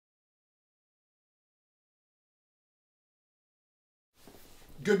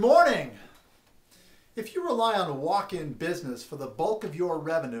Good morning! If you rely on walk-in business for the bulk of your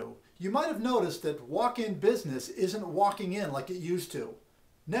revenue, you might have noticed that walk-in business isn't walking in like it used to.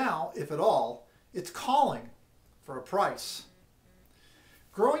 Now, if at all, it's calling for a price.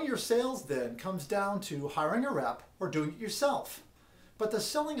 Growing your sales then comes down to hiring a rep or doing it yourself. But the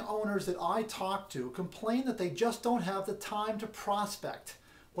selling owners that I talk to complain that they just don't have the time to prospect.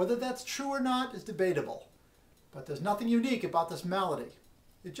 Whether that's true or not is debatable. But there's nothing unique about this malady.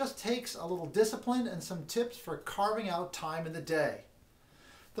 It just takes a little discipline and some tips for carving out time in the day.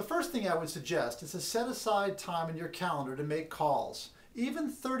 The first thing I would suggest is to set aside time in your calendar to make calls.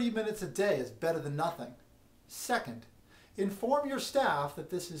 Even 30 minutes a day is better than nothing. Second, inform your staff that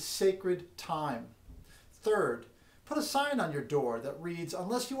this is sacred time. Third, put a sign on your door that reads,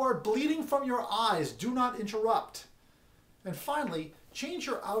 "Unless you are bleeding from your eyes, do not interrupt." And finally, change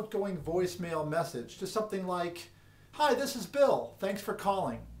your outgoing voicemail message to something like, "Hi, this is Bill. Thanks for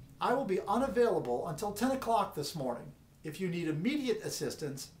calling. I will be unavailable until 10 o'clock this morning. If you need immediate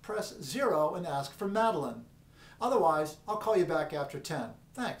assistance, press 0 and ask for Madeline. Otherwise, I'll call you back after 10.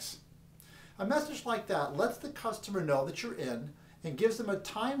 Thanks." A message like that lets the customer know that you're in and gives them a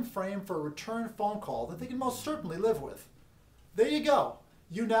time frame for a return phone call that they can most certainly live with. There you go.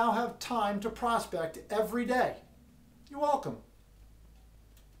 You now have time to prospect every day. You're welcome.